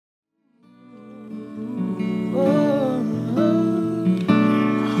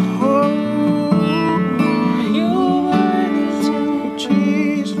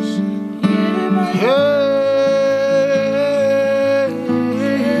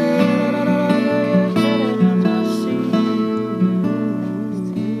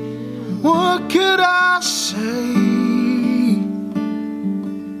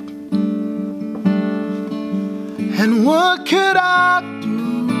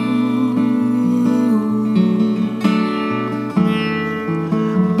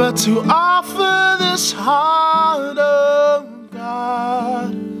but to offer this heart of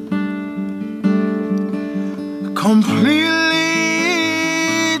God completely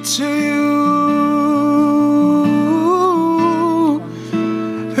to you.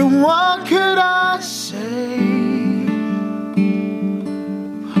 And what could I say?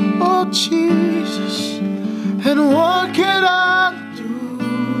 Oh Jesus, and what could I do?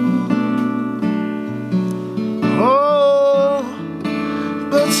 Oh,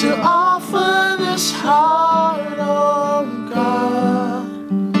 but to offer this heart of God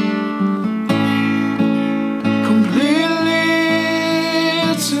completely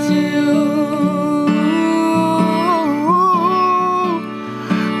to you.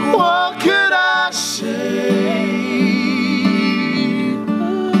 What could I say?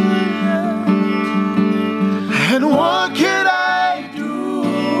 And what could I do?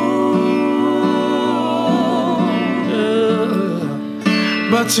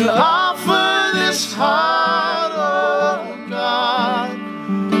 But to offer this heart of God,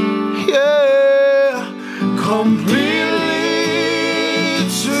 yeah, completely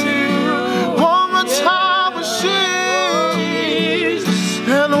to you. One more time, Jesus.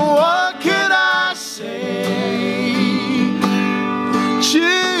 And what could I say?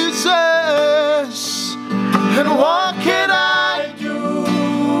 Jesus. And what can I do?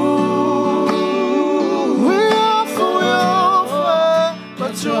 We offer,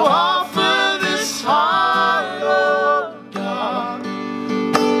 but to offer this heart of God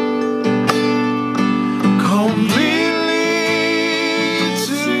completely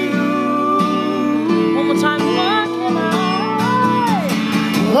to you. One more time.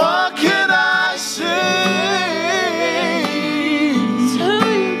 What can I say?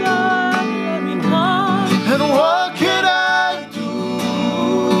 And what could I do?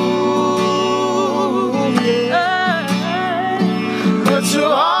 But to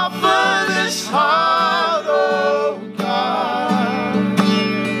offer this heart of God,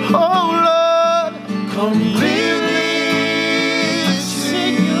 oh Lord, completely to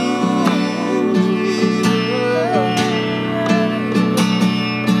you.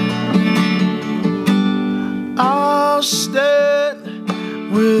 I'll stand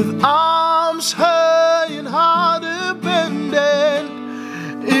with arms high and heart abandoned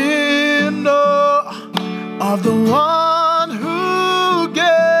in awe of the one who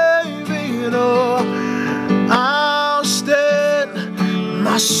gave it all. I'll stand,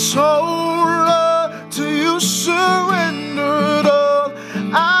 my soul to you surrendered all.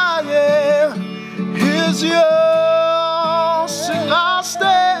 I am His, yours, and I'll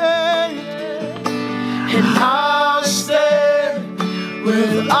stand, and I'll stand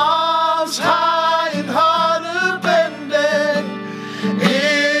with arms high and heart abandoned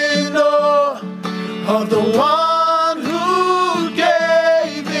in awe of the one who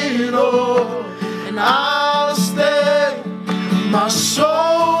gave it all. And I'll stand, my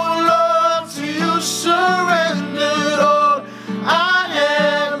soul to you surrendered all. I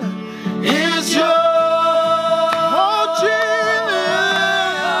am is yours, oh Jesus.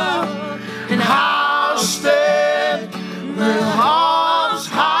 And I'll stand with arms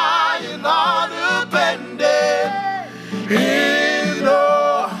high and heart abandoned in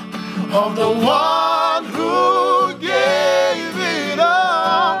awe of the one who gave it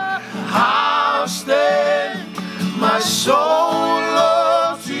all. I'll stand, my soul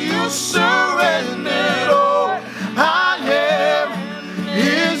to you surrendered all. I am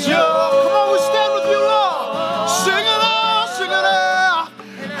is yours. Come on, we stand with you, Lord. Sing it out, sing it out.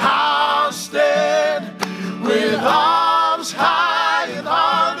 And I'll stand with arms high and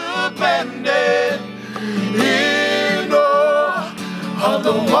heart abandoned in awe of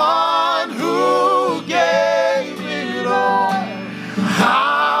the one who gave it all.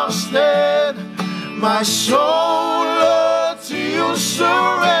 I'll stand, my soul to you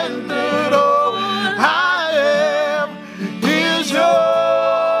surrendered all. I am is yours.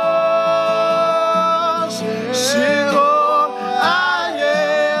 Sing on, I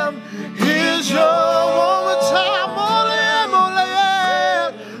am is yours. One more time, all I am, all I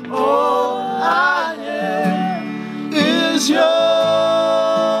am, all I am is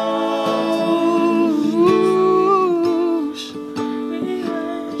yours.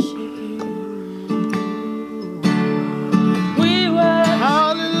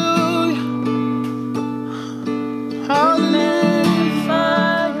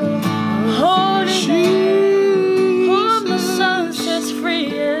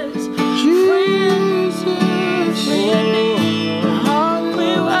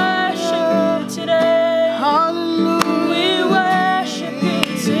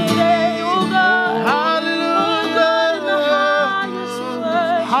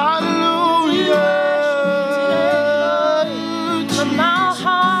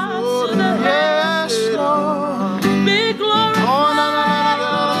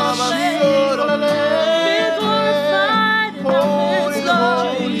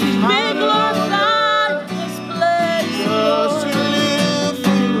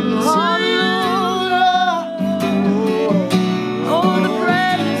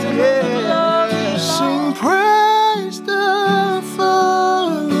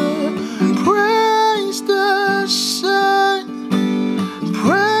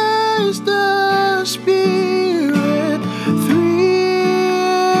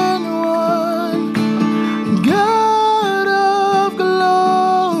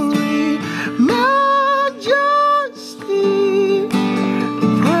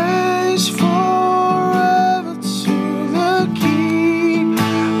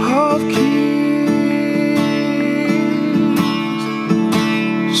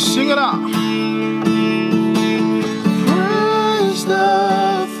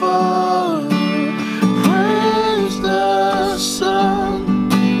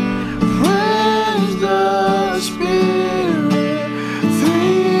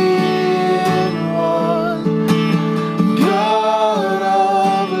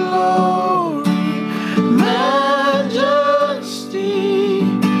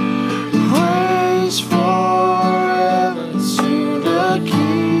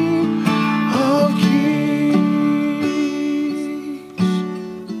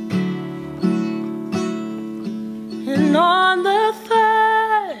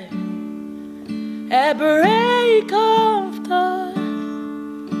 At break of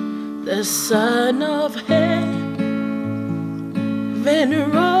dawn, the Son of Heaven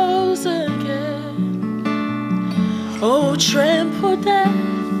rose again. Oh, trample death,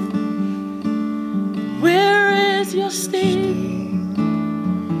 where is your sting?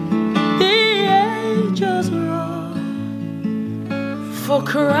 The angels roar for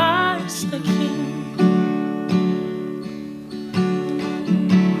Christ the King.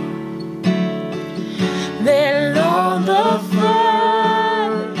 Then on the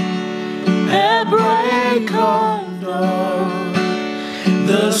flood, at break of dawn,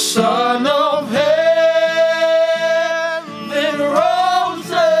 the Son of Heaven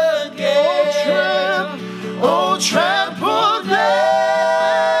rose again. Oh, trample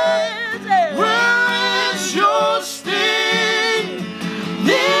death, where is your sting?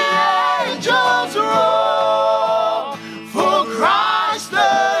 The angels roar for Christ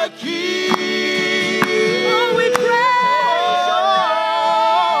the King.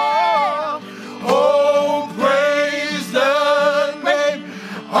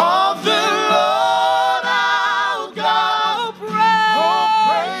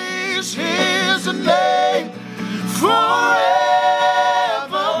 His